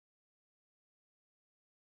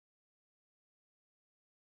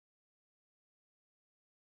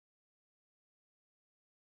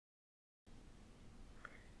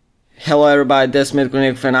Hello everybody, this is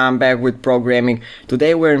Mitko and I'm back with programming.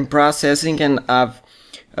 Today we're in processing and I've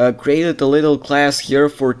created a little class here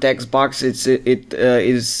for TEXTBOX. It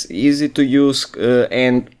is easy to use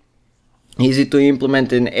and easy to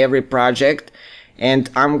implement in every project. And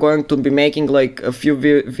I'm going to be making like a few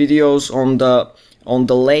videos on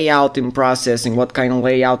the layout in processing. What kind of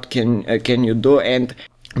layout can you do? And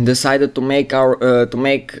decided to make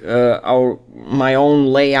my own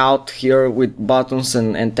layout here with buttons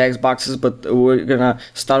and text boxes, but we're gonna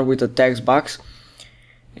start with a text box.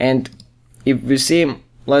 And if we see,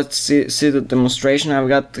 let's see the demonstration. I've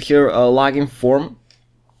got here a login form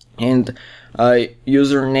and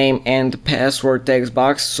username and password text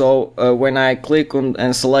box. So when I click on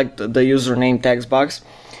and select the username text box,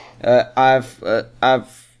 I've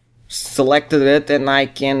selected it, and I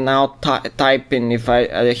can now type in. If I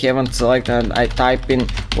haven't selected, I type in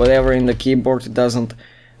whatever in the keyboard. It doesn't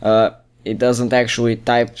actually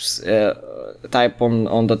type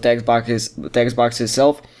on the text box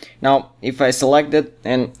itself. Now if I select it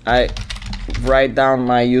and I write down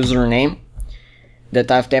my username that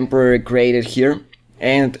I've temporarily created here,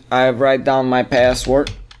 and I write down my password.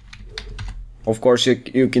 Of course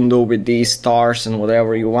you can do with these stars and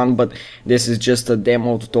whatever you want, but this is just a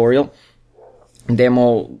demo tutorial.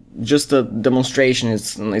 Just a demonstration,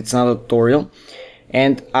 it's not a tutorial.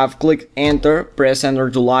 And I've clicked enter, press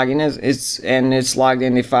enter to log in, and it's logged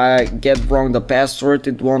in. If I get wrong the password,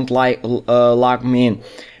 it won't log me in.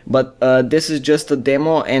 But this is just a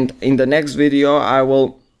demo, and in the next video I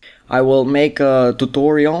will make a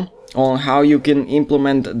tutorial on how you can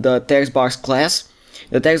implement the TEXTBOX class.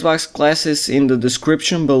 The TEXTBOX class is in the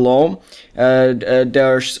description below.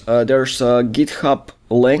 There's a GitHub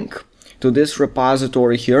link to this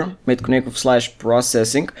repository here,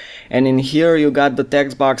 Mitko/processing, and in here you got the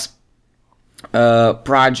TEXTBOX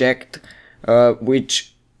project,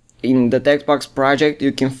 which in the TEXTBOX project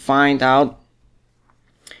you can find out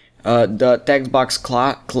the TEXTBOX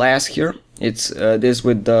class here. It's this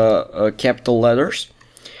with the capital letters,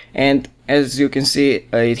 and as you can see,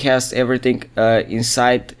 it has everything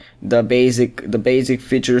inside the basic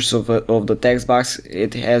features of the TEXTBOX.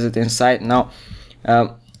 It has it inside. Now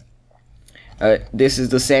this is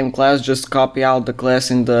the same class. Just copy out the class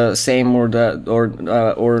in the same or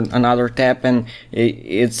another tab, and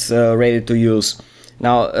it's ready to use.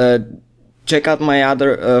 Now check out my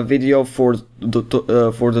other video for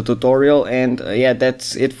the tutorial. And yeah,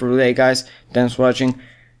 that's it for today, guys. Thanks for watching.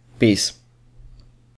 Peace.